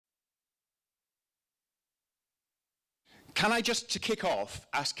Can I just, to kick off,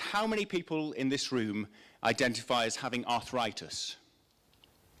 ask how many people in this room identify as having arthritis?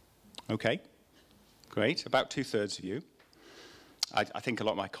 Okay, great, about 2/3 of you. I think a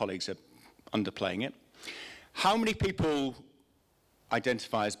lot of my colleagues are underplaying it. How many people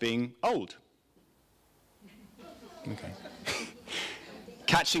identify as being old? Okay.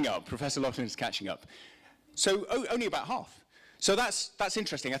 Catching up, Professor Loughlin is catching up. So only about half. So that's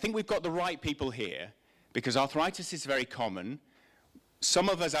interesting. I think we've got the right people here, because arthritis is very common. Some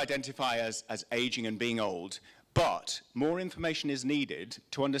of us identify as aging and being old, but more information is needed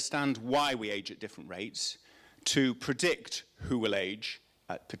to understand why we age at different rates, to predict who will age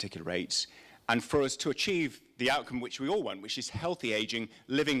at particular rates, and for us to achieve the outcome which we all want, which is healthy aging,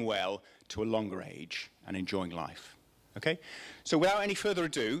 living well to a longer age and enjoying life. Okay? So without any further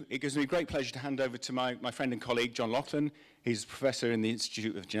ado, it gives me great pleasure to hand over to my friend and colleague, John Loughlin. He's a professor in the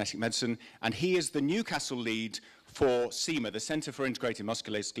Institute of Genetic Medicine, and he is the Newcastle lead for CIMA, the Centre for Integrated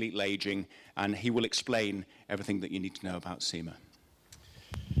Musculoskeletal Aging, and he will explain everything that you need to know about CIMA.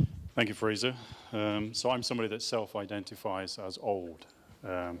 Thank you, Fraser. So I'm somebody that self-identifies as old,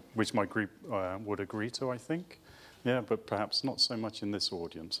 which my group would agree to, I think. Yeah, but perhaps not so much in this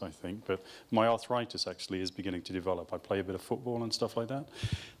audience, I think. But my arthritis actually is beginning to develop. I play a bit of football and stuff like that,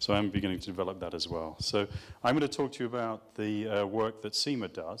 so I'm beginning to develop that as well. So I'm going to talk to you about the work that CIMA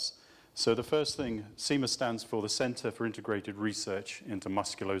does. So the first thing, CIMA stands for the Centre for Integrated Research into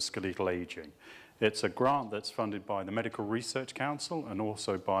Musculoskeletal Aging. It's a grant that's funded by the Medical Research Council and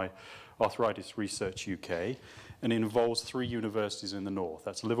also by Arthritis Research UK, and it involves 3 universities in the north.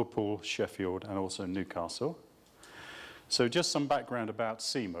 That's Liverpool, Sheffield, and also Newcastle. So just some background about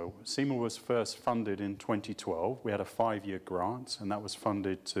CIMA. CIMA was first funded in 2012. We had a 5-year grant, and that was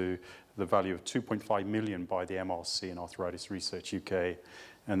funded to the value of 2.5 million by the MRC and Arthritis Research UK,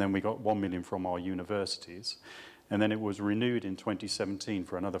 and then we got 1 million from our universities. And then it was renewed in 2017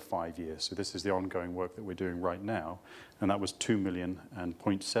 for another 5 years. So this is the ongoing work that we're doing right now, and that was 2 million and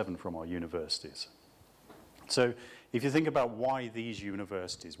 0.7 from our universities. So if you think about why these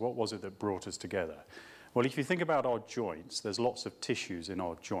universities, what was it that brought us together? Well, if you think about our joints, there's lots of tissues in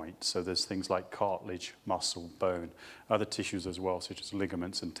our joints. So there's things like cartilage, muscle, bone, other tissues as well, such as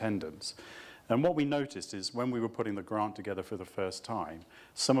ligaments and tendons. And what we noticed is when we were putting the grant together for the first time,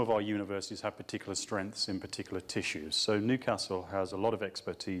 some of our universities have particular strengths in particular tissues. So Newcastle has a lot of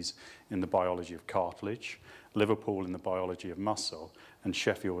expertise in the biology of cartilage, Liverpool in the biology of muscle, and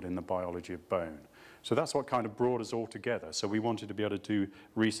Sheffield in the biology of bone. So that's what kind of brought us all together. So we wanted to be able to do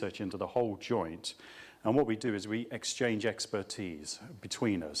research into the whole joint. And what we do is we exchange expertise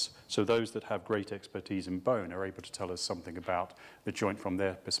between us. So those that have great expertise in bone are able to tell us something about the joint from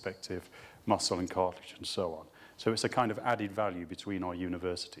their perspective, muscle and cartilage and so on. So it's a kind of added value between our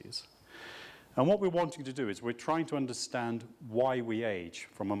universities. And what we're wanting to do is we're trying to understand why we age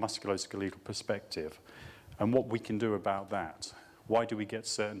from a musculoskeletal perspective and what we can do about that. Why do we get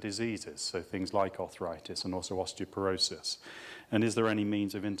certain diseases, so things like arthritis and also osteoporosis? And is there any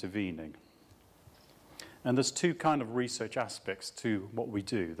means of intervening? And there's 2 kind of research aspects to what we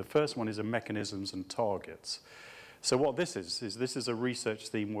do. The first one is a mechanisms and targets. So what this is a research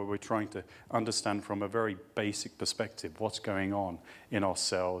theme where we're trying to understand from a very basic perspective what's going on in our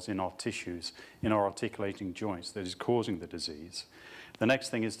cells, in our tissues, in our articulating joints that is causing the disease. The next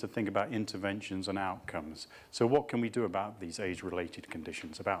thing is to think about interventions and outcomes. So what can we do about these age-related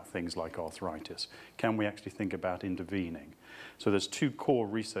conditions, about things like arthritis? Can we actually think about intervening? So there's 2 core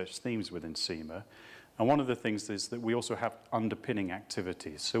research themes within CIMA. And one of the things is that we also have underpinning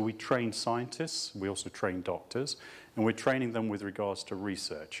activities. So we train scientists, we also train doctors, and we're training them with regards to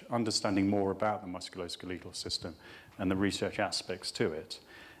research, understanding more about the musculoskeletal system and the research aspects to it.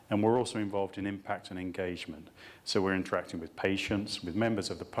 And we're also involved in impact and engagement. So we're interacting with patients, with members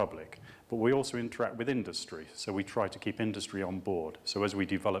of the public, but we also interact with industry. So we try to keep industry on board. So as we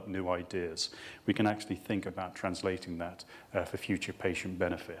develop new ideas, we can actually think about translating that for future patient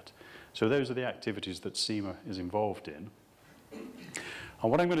benefit. So those are the activities that CIMA is involved in. And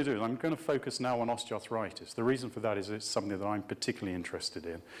what I'm going to do is I'm going to focus now on osteoarthritis. The reason for that is it's something that I'm particularly interested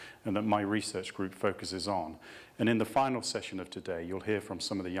in and that my research group focuses on. And in the final session of today, you'll hear from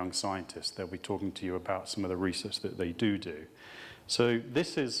some of the young scientists. They'll be talking to you about some of the research that they do. So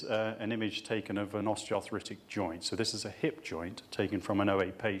this is an image taken of an osteoarthritic joint. So this is a hip joint taken from an OA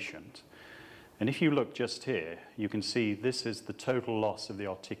patient. And if you look just here, you can see this is the total loss of the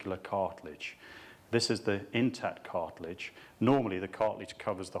articular cartilage. This is the intact cartilage. Normally, the cartilage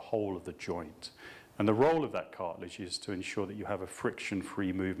covers the whole of the joint. And the role of that cartilage is to ensure that you have a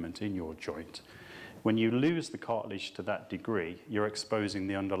friction-free movement in your joint. When you lose the cartilage to that degree, you're exposing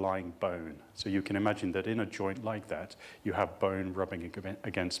the underlying bone. So you can imagine that in a joint like that, you have bone rubbing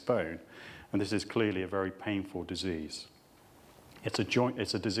against bone. And this is clearly a very painful disease. It's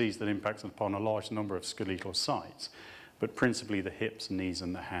a disease that impacts upon a large number of skeletal sites, but principally the hips, knees,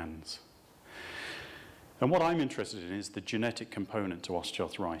 and the hands. And what I'm interested in is the genetic component to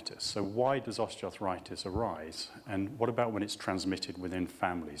osteoarthritis. So why does osteoarthritis arise? And what about when it's transmitted within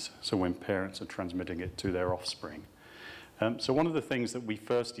families? So when parents are transmitting it to their offspring. So one of the things that we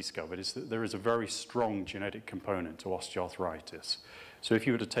first discovered is that there is a very strong genetic component to osteoarthritis. So if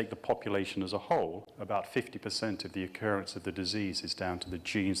you were to take the population as a whole, about 50% of the occurrence of the disease is down to the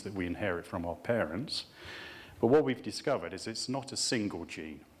genes that we inherit from our parents. But what we've discovered is it's not a single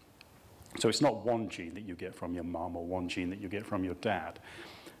gene. So it's not one gene that you get from your mum or one gene that you get from your dad,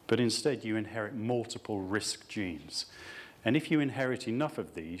 but instead you inherit multiple risk genes. And if you inherit enough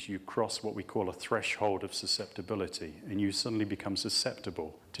of these, you cross what we call a threshold of susceptibility, and you suddenly become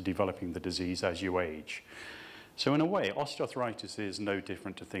susceptible to developing the disease as you age. So in a way, osteoarthritis is no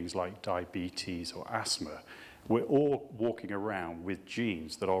different to things like diabetes or asthma. We're all walking around with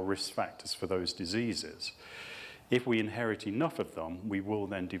genes that are risk factors for those diseases. If we inherit enough of them, we will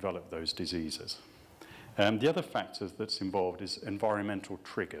then develop those diseases. The other factor that's involved is environmental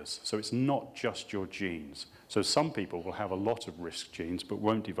triggers. So it's not just your genes. So some people will have a lot of risk genes but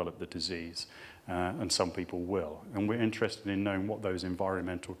won't develop the disease, and some people will. And we're interested in knowing what those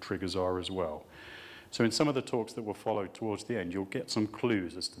environmental triggers are as well. So in some of the talks that will follow towards the end, you'll get some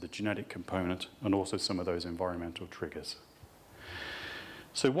clues as to the genetic component and also some of those environmental triggers.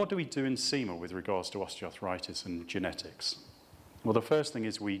 So what do we do in CIMA with regards to osteoarthritis and genetics? Well, the first thing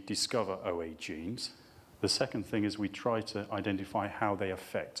is we discover OA genes. The second thing is we try to identify how they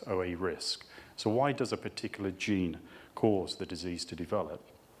affect OA risk. So why does a particular gene cause the disease to develop?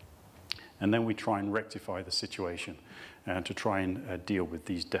 And then we try and rectify the situation to try and deal with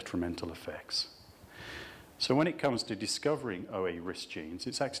these detrimental effects. So when it comes to discovering OA risk genes,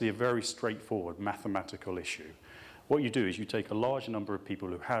 it's actually a very straightforward mathematical issue. What you do is you take a large number of people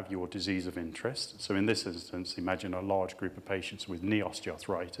who have your disease of interest. So in this instance, imagine a large group of patients with knee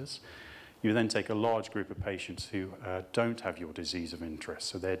osteoarthritis. You then take a large group of patients who don't have your disease of interest,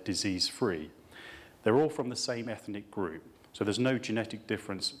 so they're disease-free. They're all from the same ethnic group, so there's no genetic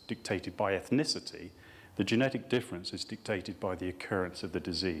difference dictated by ethnicity. The genetic difference is dictated by the occurrence of the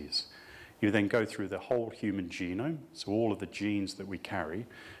disease. You then go through the whole human genome, so all of the genes that we carry,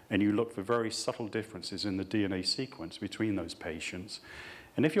 and you look for very subtle differences in the DNA sequence between those patients.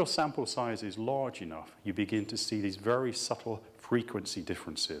 And if your sample size is large enough, you begin to see these very subtle frequency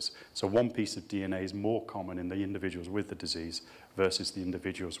differences. So one piece of DNA is more common in the individuals with the disease versus the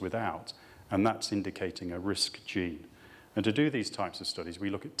individuals without, and that's indicating a risk gene. And to do these types of studies,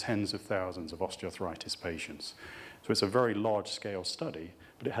 we look at tens of thousands of osteoarthritis patients. So it's a very large-scale study,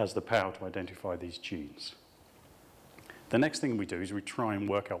 but it has the power to identify these genes. The next thing we do is we try and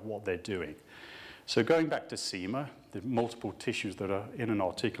work out what they're doing. So going back to CIMA, the multiple tissues that are in an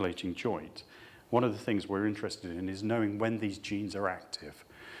articulating joint, one of the things we're interested in is knowing when these genes are active.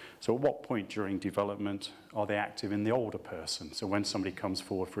 So at what point during development are they active in the older person? So when somebody comes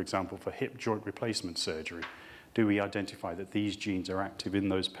forward, for example, for hip joint replacement surgery, do we identify that these genes are active in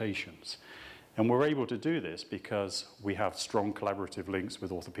those patients? And we're able to do this because we have strong collaborative links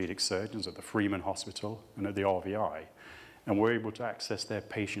with orthopedic surgeons at the Freeman Hospital and at the RVI, and we're able to access their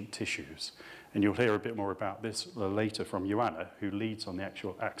patient tissues. And you'll hear a bit more about this later from Joanna, who leads on the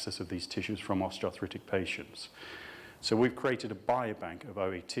actual access of these tissues from osteoarthritic patients. So we've created a biobank of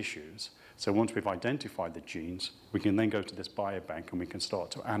OA tissues. So once we've identified the genes, we can then go to this biobank and we can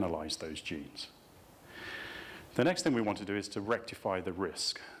start to analyze those genes. The next thing we want to do is to rectify the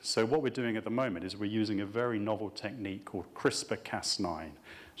risk. So what we're doing at the moment is we're using a very novel technique called CRISPR-Cas9.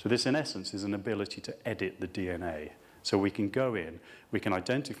 So this, in essence, is an ability to edit the DNA. So we can go in, we can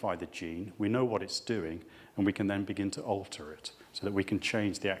identify the gene, we know what it's doing, and we can then begin to alter it so that we can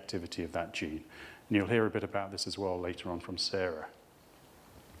change the activity of that gene. And you'll hear a bit about this as well later on from Sarah.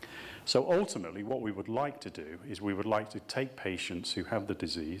 So ultimately, what we would like to do is we would like to take patients who have the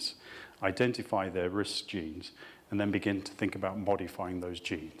disease, identify their risk genes, and then begin to think about modifying those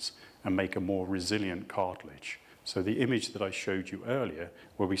genes and make a more resilient cartilage. So the image that I showed you earlier,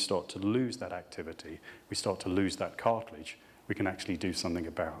 where we start to lose that activity, we start to lose that cartilage, we can actually do something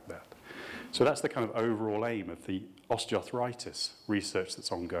about that. So that's the kind of overall aim of the osteoarthritis research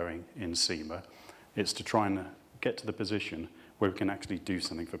that's ongoing in CIMA. It's to try and get to the position where we can actually do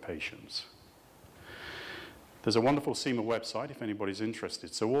something for patients. There's a wonderful CIMA website if anybody's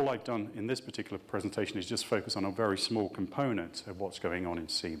interested. So all I've done in this particular presentation is just focus on a very small component of what's going on in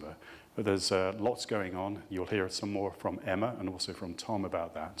CIMA. But there's lots going on. You'll hear some more from Emma and also from Tom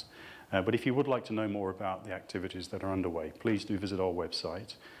about that. But if you would like to know more about the activities that are underway, please do visit our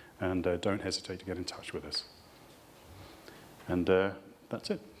website and don't hesitate to get in touch with us. And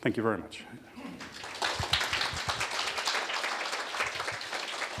that's it. Thank you very much.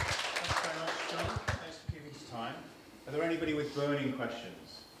 Are there anybody with burning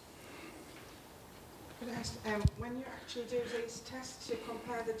questions? Could I ask, when you actually do these tests to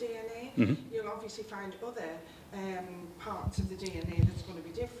compare the DNA, you'll obviously find other parts of the DNA that's going to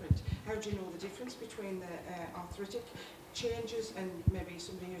be different. How do you know the difference between the arthritic changes and maybe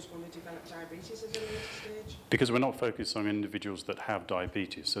somebody who's going to develop diabetes at a later stage? Because we're not focused on individuals that have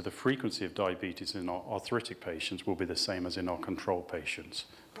diabetes, so the frequency of diabetes in our arthritic patients will be the same as in our control patients,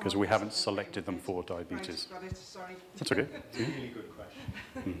 because we haven't selected them for diabetes. Right, got it, sorry. That's okay. Really good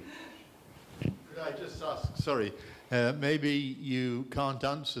question. Could I just ask, sorry, maybe you can't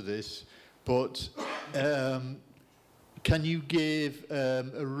answer this, but can you give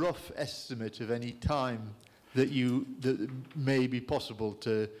a rough estimate of any time that may be possible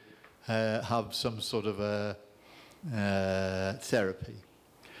to have some sort of a therapy?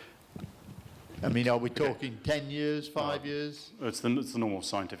 I mean, are we talking 10 years, 5 years? It's the normal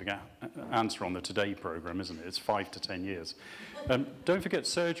scientific answer on the Today programme, isn't it? It's 5 to 10 years. Don't forget,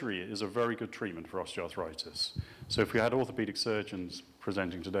 surgery is a very good treatment for osteoarthritis. So if we had orthopaedic surgeons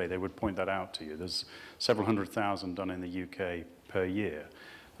presenting today, they would point that out to you. There's several 100,000 done in the UK per year.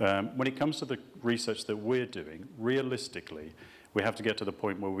 When it comes to the research that we're doing, realistically, we have to get to the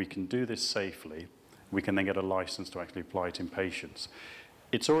point where we can do this safely. We can then get a license to actually apply it in patients.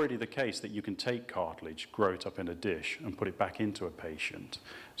 It's already the case that you can take cartilage, grow it up in a dish, and put it back into a patient.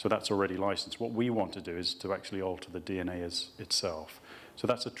 So that's already licensed. What we want to do is to actually alter the DNA itself. So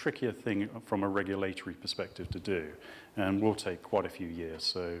that's a trickier thing from a regulatory perspective to do, and will take quite a few years.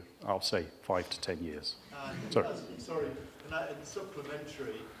 So I'll say 5 to 10 years. Sorry, and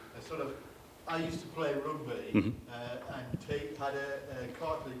supplementary, I used to play rugby and had a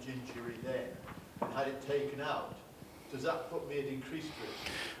cartilage injury then and had it taken out. Does that put me at increased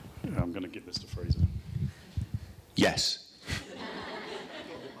risk? I'm going to give this to Fraser. Yes.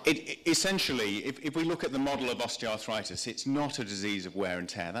 Essentially, if we look at the model of osteoarthritis, it's not a disease of wear and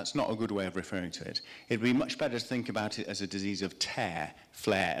tear. That's not a good way of referring to it. It'd be much better to think about it as a disease of tear,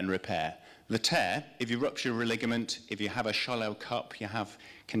 flare, and repair. The tear, if you rupture a ligament, if you have a Charleau cup, you have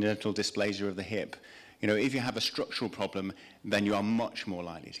congenital dysplasia of the hip, if you have a structural problem, then you are much more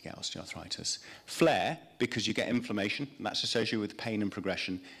likely to get osteoarthritis. Flare, because you get inflammation, and that's associated with pain and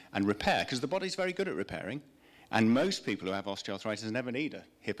progression, and repair, because the body's very good at repairing, and most people who have osteoarthritis never need a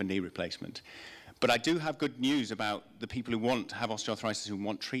hip and knee replacement. But I do have good news about the people who have osteoarthritis who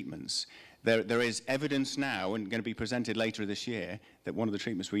want treatments. There is evidence now, and going to be presented later this year, that one of the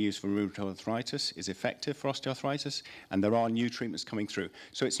treatments we use for rheumatoid arthritis is effective for osteoarthritis, and there are new treatments coming through.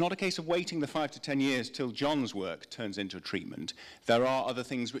 So it's not a case of waiting the 5 to 10 years till John's work turns into a treatment. There are other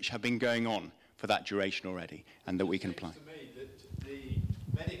things which have been going on for that duration already, and that we can apply. It seems to me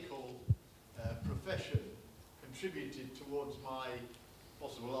that the medical profession contributed towards my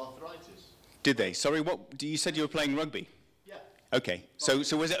possible arthritis. Did they? Sorry, you said you were playing rugby? Yeah. Okay, so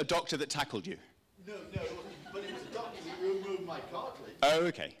was it a doctor that tackled you? No, but it was a doctor that removed my cartilage. Oh,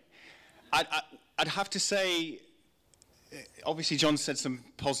 okay. I'd have to say, obviously John said some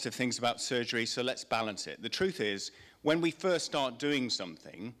positive things about surgery, so let's balance it. The truth is, when we first start doing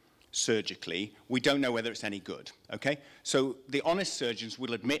something surgically, we don't know whether it's any good, okay? So the honest surgeons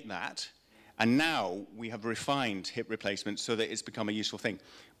will admit that, and now we have refined hip replacements so that it's become a useful thing.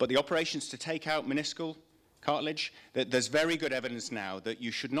 But the operations to take out meniscal cartilage, there's very good evidence now that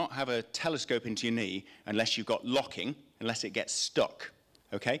you should not have a telescope into your knee unless you've got locking, unless it gets stuck,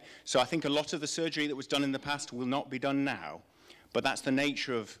 okay? So I think a lot of the surgery that was done in the past will not be done now, but that's the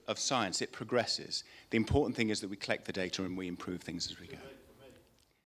nature of science. It progresses. The important thing is that we collect the data and we improve things as we go.